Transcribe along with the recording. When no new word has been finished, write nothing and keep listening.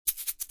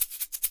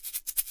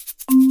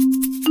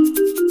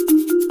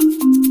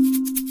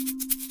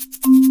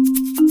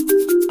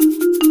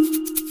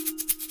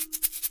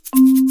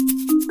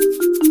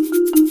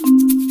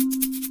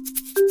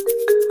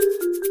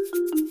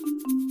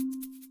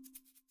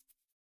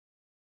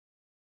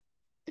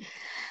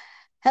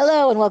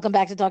Hello and welcome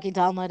back to Talking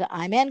Talmud.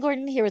 I'm Ann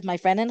Gordon here with my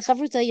friend and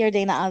Chavruta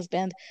Yardena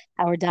Osband.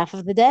 Our daf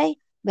of the day,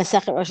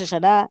 Masechet Rosh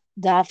Hashanah,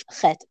 daf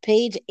Chet,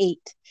 page 8.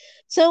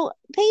 So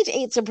page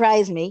 8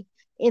 surprised me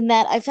in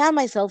that I found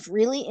myself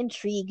really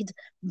intrigued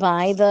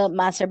by the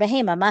Maser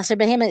Behema. Maser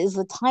Behema is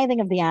the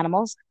tithing of the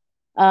animals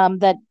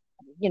that,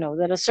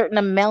 that a certain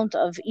amount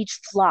of each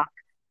flock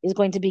is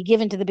going to be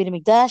given to the Beit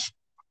HaMikdash.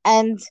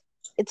 And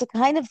it's a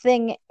kind of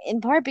thing, in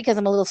part because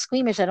I'm a little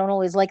squeamish. I don't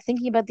always like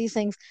thinking about these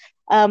things.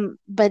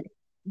 But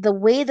the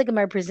way the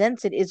Gemara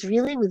presents it is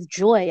really with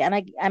joy, and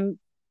I'm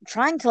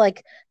trying to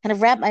like kind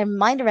of wrap my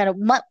mind around it.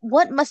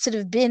 What must it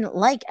have been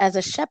like as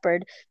a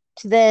shepherd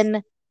to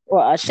then,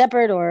 or a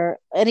shepherd or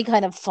any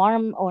kind of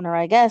farm owner,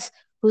 I guess,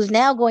 who's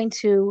now going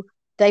to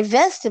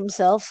divest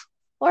himself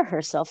or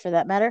herself, for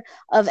that matter,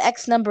 of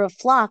X number of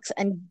flocks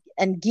and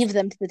give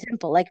them to the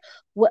temple. Like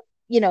what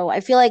I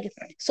feel like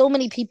so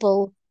many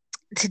people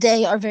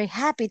today are very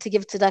happy to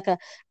give tzedakah,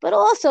 but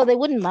also they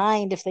wouldn't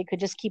mind if they could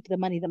just keep the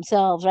money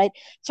themselves, right?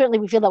 Certainly,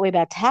 we feel that way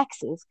about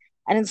taxes,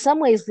 and in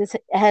some ways, this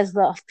has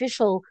the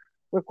official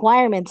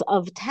requirements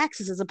of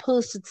taxes as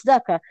opposed to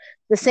tzedakah.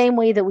 The same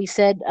way that we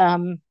said,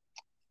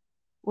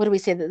 what do we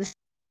say that this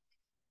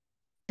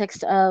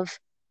text of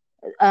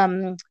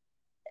um,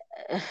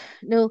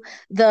 no,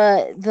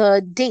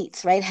 the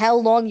dates, right? How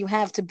long you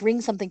have to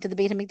bring something to the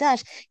Beit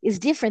Hamikdash is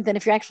different than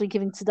if you're actually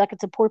giving tzedakah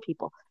to poor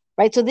people,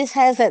 right? So this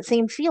has that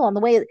same feel on the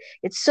way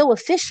it's so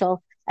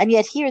official, and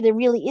yet here there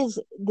really is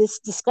this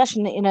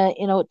discussion in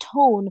a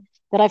tone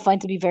that I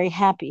find to be very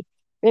happy.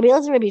 Rabbi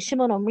Elazar, Rabbi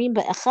Shimon Omrim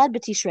be'echad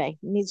b'Tishrei.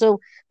 So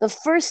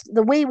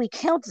the way we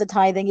count the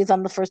tithing is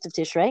on the first of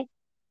Tishrei,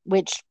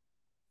 which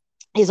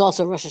is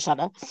also Rosh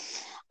Hashanah.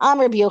 Am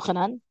Rabbi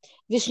Yochanan,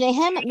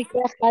 v'shnehem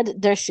mikra echad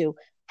darshu.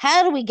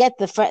 How do we get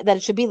that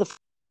it should be the?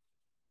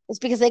 It's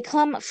because they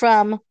come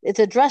from. It's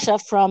a drasha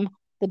from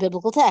the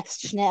biblical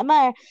text. Shnei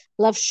Amar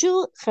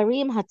lavshu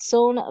charim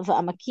hatzon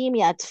va'amakim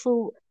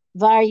yatfu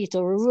var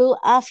yitoru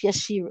af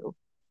yashiru.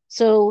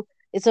 So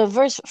it's a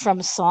verse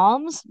from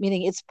Psalms,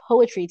 meaning it's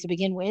poetry to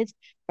begin with,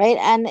 right?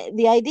 And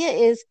the idea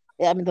is,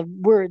 I mean, the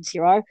words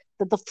here are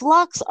that the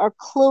flocks are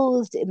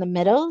clothed in the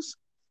meadows,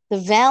 the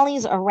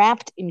valleys are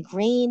wrapped in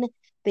grain.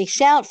 They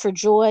shout for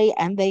joy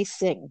and they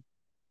sing.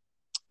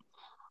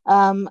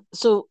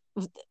 So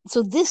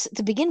this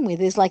to begin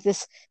with is like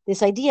this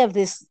idea of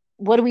this.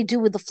 What do we do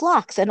with the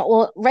flocks? And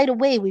all right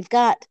away we've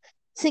got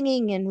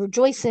singing and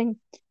rejoicing.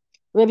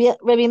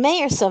 Rabbi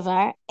Meir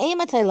Savar,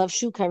 Eimatai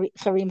lavshu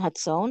charim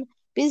hatzon,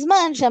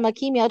 bizman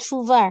shamakim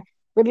yatfu var.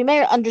 Rabbi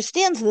Meir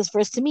understands this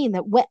verse to mean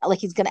that like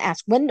he's going to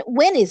ask, when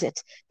is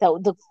it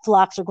that the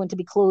flocks are going to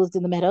be clothed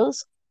in the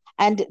meadows?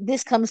 And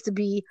this comes to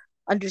be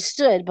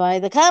understood by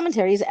the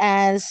commentaries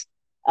as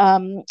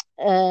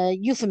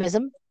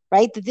euphemism,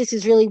 right? That this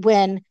is really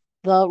when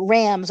the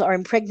rams are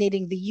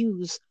impregnating the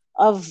ewes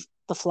of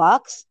the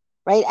flocks,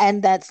 right?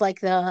 And that's like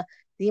the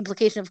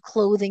implication of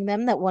clothing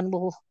them, that one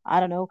will, I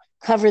don't know,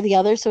 cover the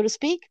other, so to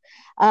speak.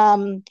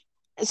 And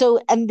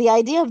the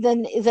idea of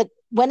then is that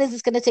when is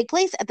this going to take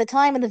place? At the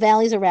time when the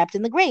valleys are wrapped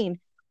in the grain.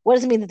 What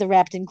does it mean that they're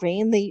wrapped in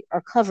grain? They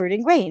are covered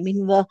in grain,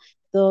 meaning the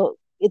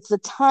it's the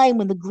time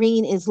when the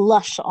grain is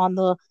lush on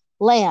the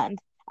land.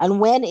 And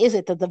when is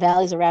it that the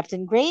valleys are wrapped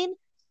in grain?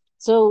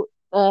 So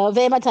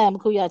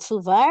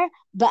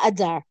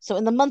ba'adar. So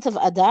in the month of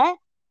Adar,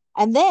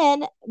 and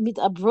then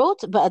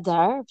mitabrot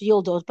ba'adar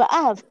v'yoldot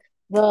ba'av.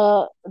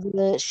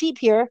 The sheep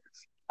here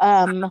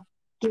um,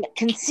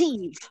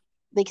 conceive.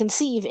 They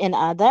conceive in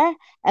Adar,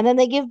 and then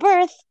they give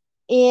birth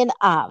in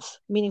Av,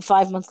 meaning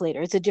 5 months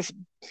later. It's a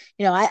different,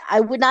 I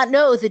would not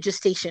know the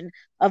gestation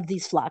of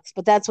these flocks,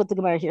 but that's what the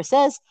Gemara here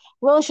says.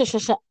 Rosh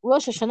Hashanah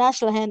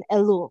Shlahen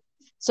Elul.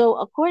 So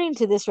according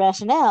to this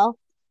rationale,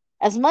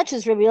 as much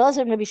as Rabbi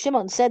Elazar and Rabbi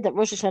Shimon said that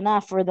Rosh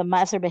Hashanah for the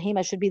Maser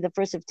Behema should be the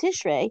first of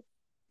Tishrei,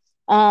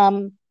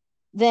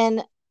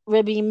 then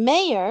Rabbi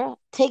Meir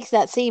takes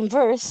that same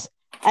verse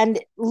and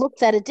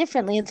looks at it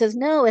differently and says,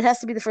 no, it has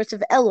to be the first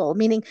of Elul,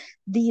 meaning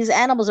these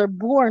animals are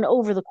born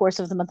over the course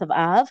of the month of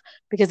Av,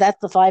 because that's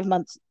the 5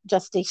 month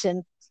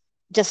gestation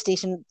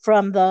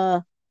from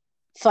the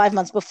 5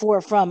 months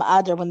before from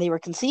Adar when they were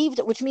conceived,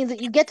 which means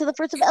that you get to the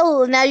first of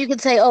Elul, and now you can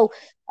say,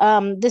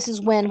 this is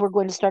when we're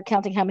going to start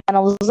counting how many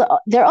animals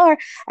there are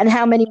and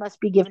how many must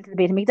be given to the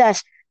Beit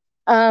HaMikdash.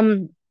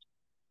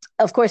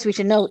 Of course, we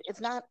should note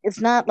it's not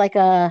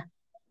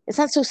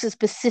so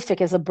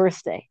specific as a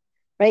birthday,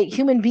 right?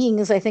 Human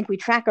beings, I think we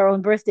track our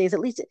own birthdays,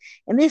 at least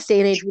in this day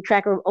and age, we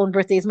track our own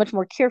birthdays much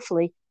more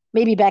carefully.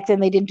 Maybe back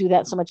then they didn't do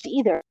that so much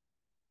either.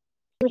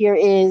 Here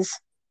is,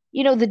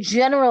 the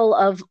general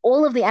of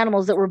all of the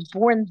animals that were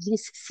born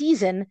this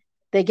season,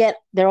 they get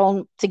their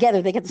own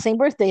together. They get the same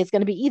birthday. It's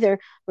going to be either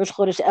Rosh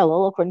Chodesh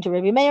Elul, according to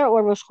Rabbi Meir,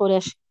 or Rosh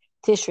Chodesh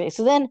Tishrei.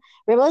 So then,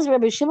 Rabbi Elazar,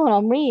 Rabbi Shimon,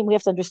 Omrim, we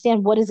have to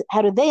understand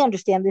how do they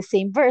understand this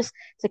same verse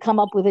to come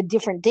up with a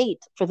different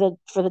date for the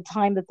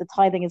time that the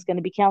tithing is going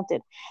to be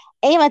counted.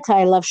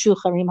 Eimatai lavshu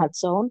charim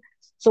hatzon.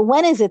 So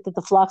when is it that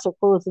the flocks are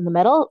clothed in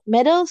the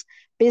meadows?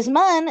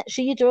 Bisman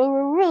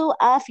sheyitru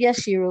af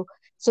yashiru.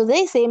 So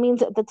they say it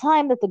means at the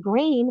time that the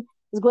grain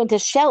is going to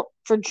shout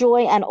for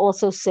joy and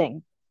also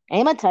sing.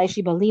 And when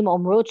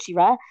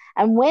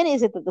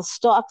is it that the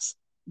stalks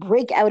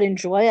break out in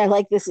joy? I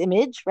like this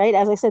image, right?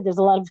 As I said, there's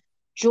a lot of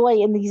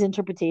joy in these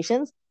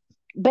interpretations.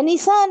 But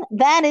Nisan,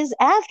 that is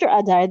after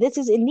Adar. This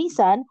is in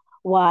Nisan.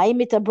 Why?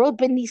 Mitabrot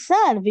ben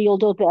Nisan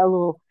v'yoldot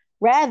be'elul.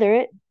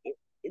 Rather,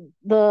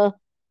 the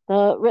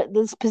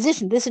this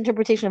position, this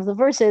interpretation of the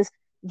verses,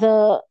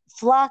 the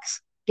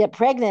flocks get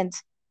pregnant,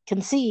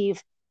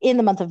 conceive in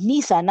the month of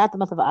Nisan, not the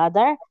month of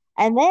Adar,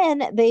 and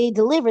then they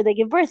deliver, they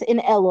give birth in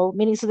Elul,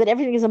 meaning so that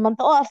everything is a month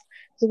off.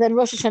 So then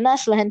Rosh Hashanah,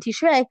 Shlohen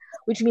Tishrei,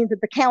 which means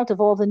that the count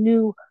of all the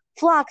new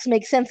flocks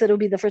makes sense that it would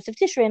be the first of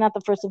Tishrei, not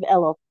the first of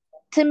Elul.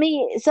 To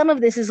me, some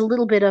of this is a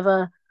little bit of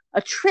a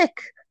trick.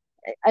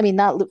 I mean,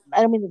 not.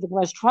 I don't mean that the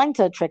Gemara is trying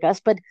to trick us,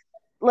 but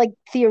like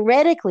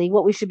theoretically,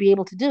 what we should be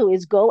able to do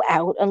is go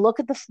out and look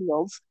at the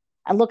fields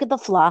and look at the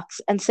flocks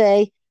and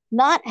say,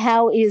 not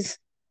how is,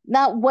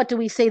 not what do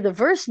we say the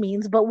verse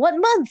means, but what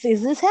month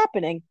is this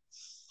happening?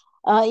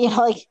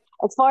 Like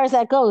as far as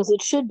that goes,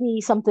 it should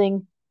be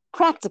something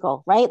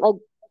practical, right? Like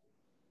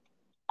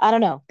I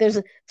don't know.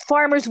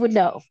 Farmers would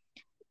know.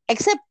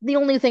 Except the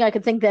only thing I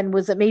could think then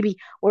was that maybe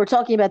we're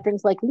talking about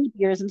things like leap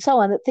years and so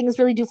on, that things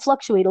really do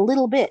fluctuate a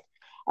little bit.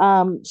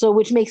 So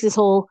which makes this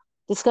whole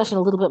discussion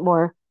a little bit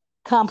more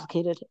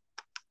complicated.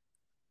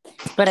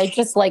 But I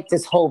just like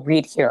this whole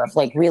read here of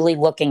like really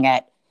looking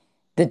at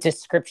the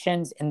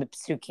descriptions in the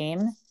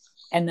psukim,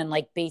 and then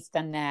like based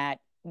on that,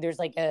 there's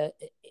like a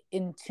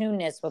in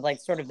tuneness with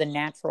like sort of the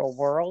natural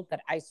world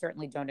that I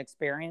certainly don't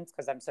experience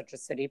because I'm such a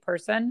city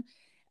person,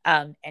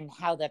 and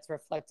how that's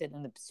reflected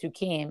in the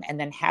psukim, and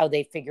then how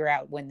they figure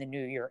out when the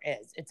new year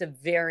is. It's a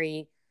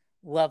very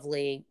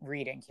lovely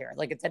reading here.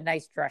 Like it's a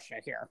nice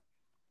drasha here.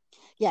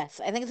 Yes,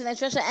 I think it's a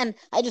nice drasha, and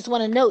I just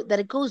want to note that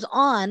it goes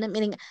on,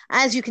 meaning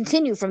as you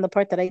continue from the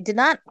part that I did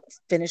not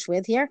finish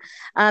with here,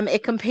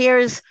 it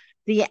compares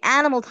the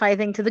animal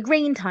tithing to the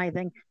grain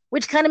tithing,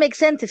 which kind of makes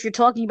sense if you're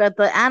talking about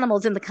the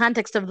animals in the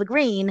context of the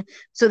grain.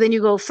 So then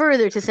you go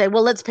further to say,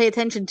 well, let's pay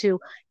attention to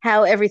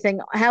how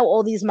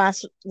all these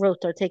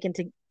masrot are taken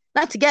to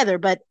not together,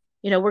 but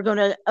we're going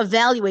to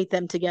evaluate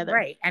them together.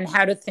 Right. And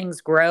how do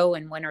things grow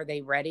and when are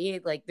they ready?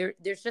 Like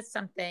there's just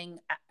something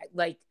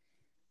like,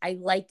 I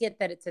like it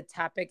that it's a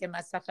topic in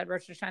Masachet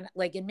Rosh Hashanah.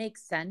 Like it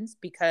makes sense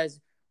because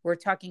we're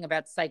talking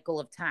about cycle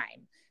of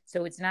time.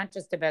 So it's not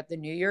just about the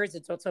New Year's.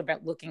 It's also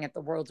about looking at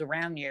the world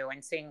around you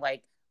and seeing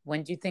like,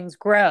 when do things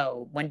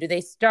grow? When do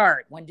they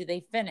start? When do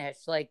they finish?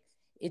 Like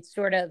it's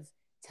sort of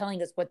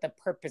telling us what the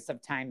purpose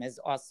of time is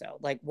also.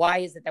 Like, why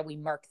is it that we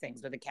mark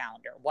things with a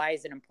calendar? Why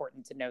is it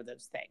important to know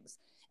those things?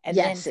 And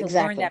yes, then to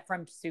learn that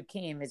from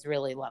Psukim is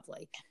really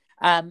lovely.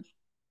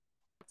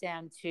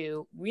 Down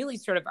to really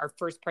sort of our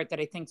first part that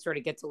I think sort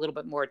of gets a little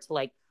bit more to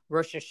like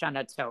Rosh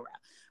Hashanah Torah.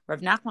 Rav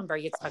Nachman Bar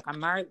Yitzchak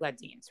Amar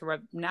Ladin. So Rav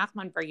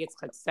Nachman Bar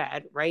Yitzchak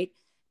said, right,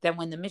 that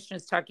when the Mishnah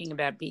is talking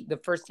about the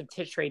first of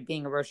Tishrei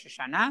being a Rosh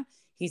Hashanah,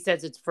 he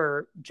says it's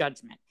for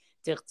judgment.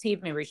 Because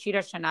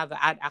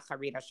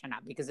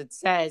it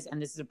says,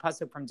 and this is a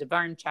pasuk from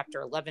Devarim,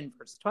 chapter 11,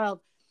 verse 12,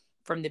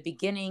 from the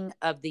beginning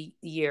of the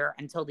year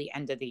until the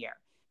end of the year.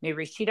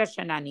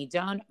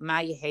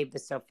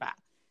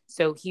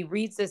 So he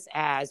reads this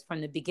as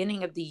from the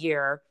beginning of the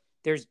year,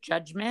 there's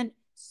judgment.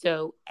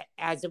 So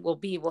as it will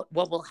be, what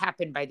will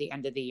happen by the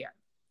end of the year?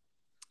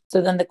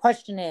 So then the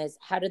question is,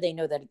 how do they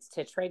know that it's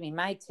Tishrei?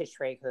 My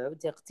Tishreihu,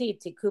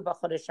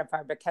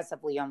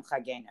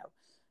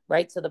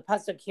 right? So the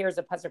pasuk here is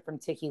a pasuk from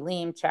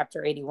Tehillim,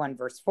 chapter 81,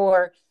 verse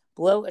 4.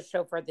 Blow a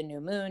shofar the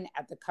new moon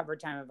at the cover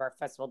time of our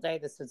festival day.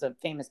 This is a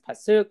famous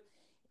pasuk.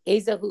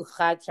 Ezahu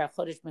chad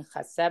shachodesh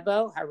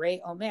michasebo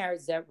harei omer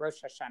ze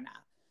Rosh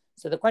Hashanah.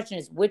 So the question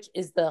is, which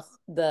is the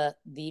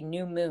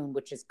new moon,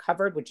 which is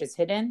covered, which is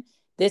hidden?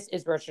 This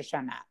is Rosh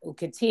Hashanah.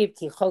 Uketiv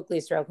ki chok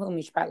l'Yisrael hu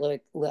mishpat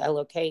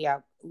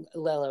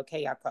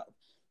le'elokei Yaakov.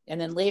 And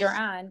then later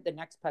on, the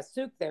next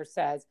pasuk there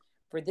says,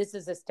 for this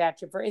is a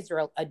statute for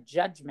Israel, a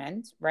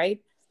judgment,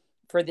 right,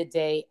 for the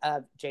day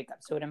of Jacob.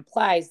 So it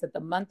implies that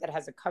the month that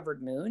has a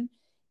covered moon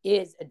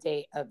is a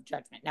day of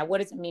judgment. Now,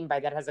 what does it mean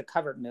by that has a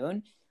covered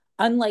moon?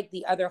 Unlike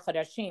the other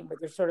Chadashim, where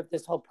there's sort of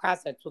this whole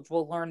process, which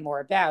we'll learn more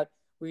about,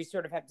 where you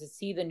sort of have to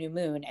see the new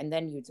moon and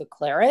then you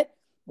declare it,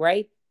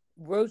 right?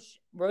 Rosh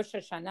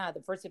Hashanah,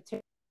 the first of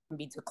Tishrei, can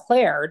be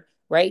declared,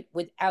 right,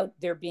 without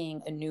there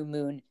being a new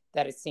moon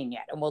that is seen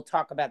yet. And we'll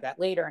talk about that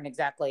later and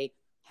exactly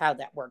how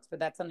that works. But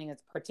that's something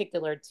that's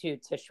particular to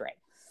Tishrei.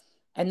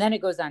 And then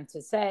it goes on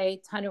to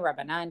say, Tanu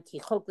Rabbanan, Ki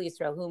chok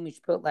l'Yisrael hu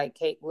mishpat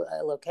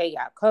le'elokei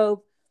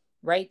Yaakov,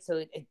 right? So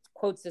it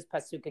quotes this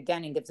pasuk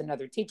again and gives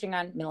another teaching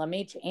on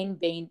Milamech ein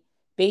bein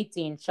Beit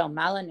Din shel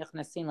mala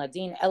nichnasin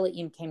ladin ela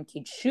im kem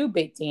kidshu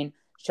Beit Din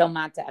shel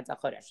mata at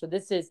chodesh. So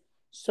this is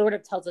sort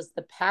of tells us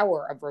the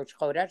power of Rosh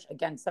Chodesh.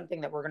 Again,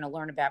 something that we're going to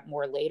learn about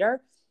more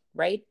later,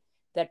 right?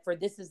 That for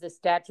this is the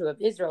statute of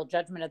Israel,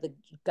 judgment of the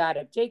God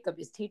of Jacob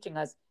is teaching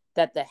us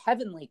that the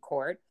heavenly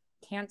court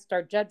can't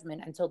start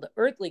judgment until the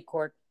earthly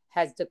court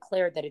has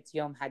declared that it's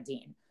Yom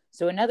Hadin.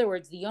 So in other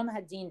words, the Yom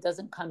Hadin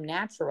doesn't come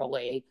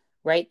naturally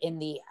right, in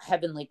the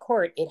heavenly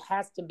court, it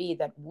has to be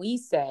that we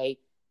say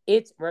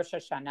it's Rosh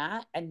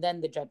Hashanah and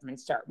then the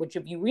judgments start, which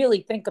if you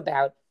really think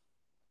about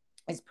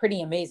is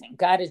pretty amazing.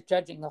 God is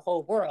judging the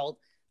whole world,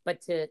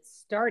 but to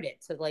start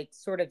it, to like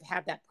sort of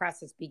have that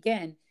process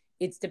begin,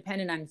 it's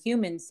dependent on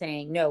humans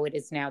saying, no, it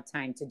is now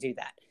time to do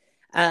that.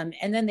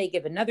 And then they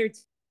give another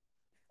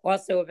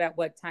also about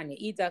what Tanya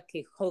Ida,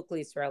 Ki Chok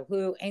L'Yisrael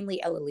Hu, Ainli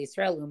Ela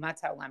L'Yisrael, Hu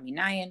Mata Olam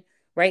Minayin,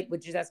 right?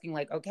 Which is asking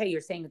like, okay,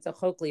 you're saying it's a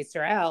Chok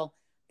L'Yisrael,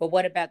 but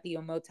what about the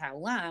Umot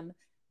HaOlam,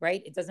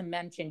 right? It doesn't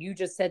mention, you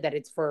just said that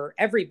it's for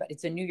everybody.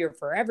 It's a new year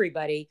for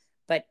everybody,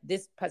 but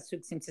this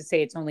pasuk seems to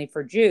say it's only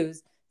for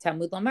Jews.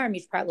 Talmud Lamar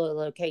Mishpat Lo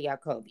Elokei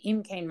Yaakov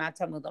Im Kein Ma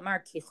Talmud Lamar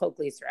Ki Chok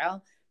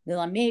L'Yisrael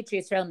Milamed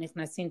Yisrael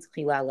Nichnasin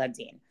Tchila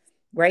Ladin,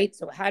 right?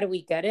 So how do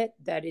we get it?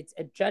 That it's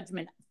a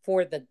judgment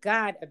for the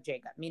God of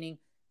Jacob, meaning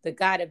the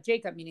God of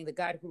Jacob, meaning the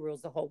God who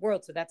rules the whole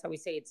world. So that's how we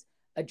say it's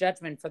a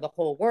judgment for the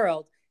whole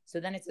world. So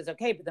then it says,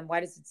 okay, but then why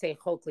does it say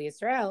Chok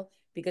L'Yisrael?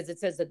 Because it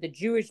says that the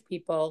Jewish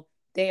people,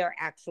 they are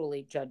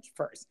actually judged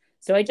first.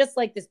 So I just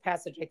like this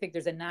passage. I think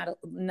there's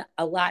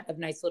a lot of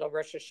nice little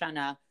Rosh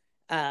Hashanah,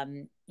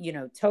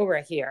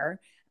 Torah here.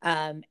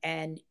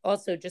 And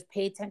also just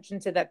pay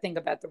attention to that thing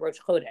about the Rosh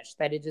Chodesh,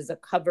 that it is a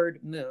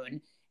covered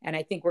moon. And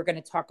I think we're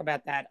going to talk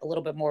about that a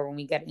little bit more when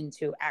we get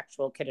into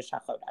actual Kiddush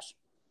HaChodesh.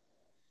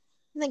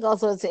 I think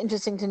also it's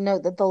interesting to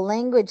note that the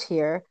language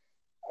here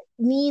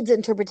needs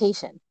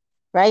interpretation,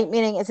 right?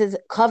 Meaning it says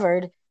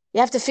covered. You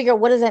have to figure out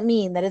what does that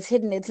mean, that it's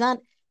hidden. It's not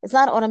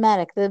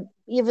automatic.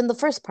 Even the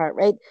first part,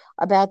 right?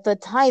 About the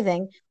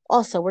tithing.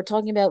 Also, we're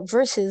talking about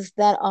verses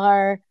that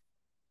are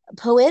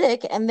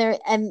poetic and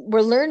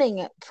we're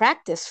learning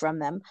practice from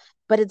them,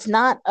 but it's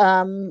not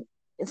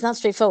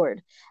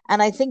straightforward.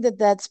 And I think that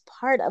that's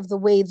part of the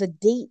way the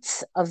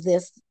dates of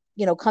this,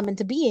 come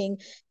into being,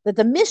 that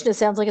the Mishnah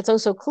sounds like it's oh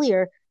so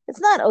clear. It's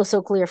not oh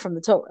so clear from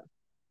the Torah.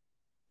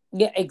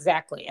 Yeah,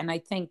 exactly. And I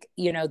think,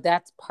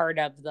 that's part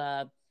of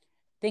I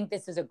think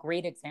this is a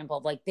great example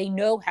of like, they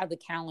know how the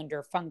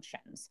calendar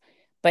functions,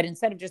 but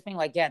instead of just being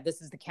like, yeah,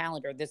 this is the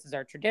calendar, this is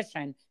our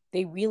tradition,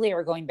 they really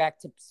are going back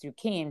to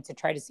Psukim to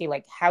try to see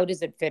like, how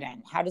does it fit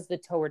in? How does the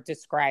Torah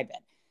describe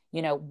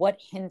it? What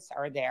hints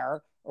are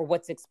there or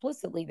what's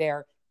explicitly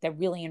there that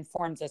really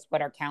informs us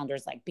what our calendar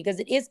is like? Because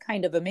it is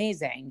kind of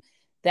amazing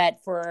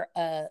that for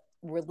a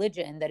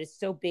religion that is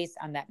so based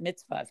on that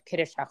mitzvah of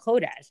Kiddush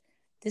HaChodesh,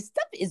 this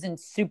stuff isn't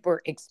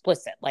super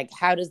explicit. Like,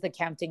 how does the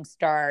counting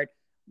start?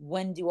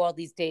 When do all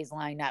these days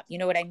line up? You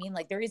know what I mean?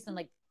 Like, there isn't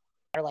like,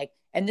 or like,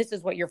 and this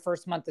is what your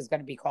first month is going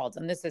to be called,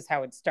 and this is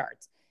how it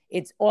starts.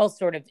 It's all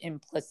sort of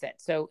implicit.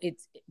 So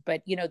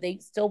but they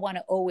still want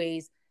to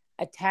always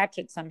attach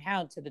it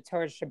somehow to the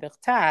Torah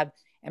Shebichtav,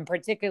 and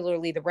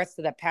particularly the rest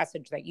of that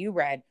passage that you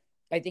read,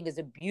 I think is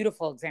a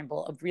beautiful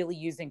example of really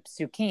using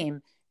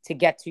Psukim to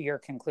get to your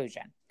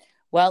conclusion.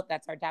 Well,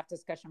 that's our DAF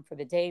discussion for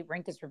the day.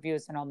 Rank us, review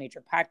us on all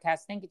major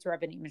podcasts. Thank you to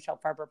Rabbanit Michelle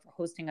Farber for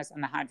hosting us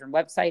on the Hadran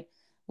website.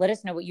 Let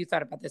us know what you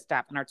thought about this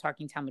DAF on our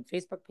Talking Talmud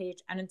Facebook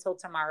page. And until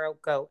tomorrow,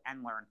 go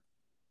and learn.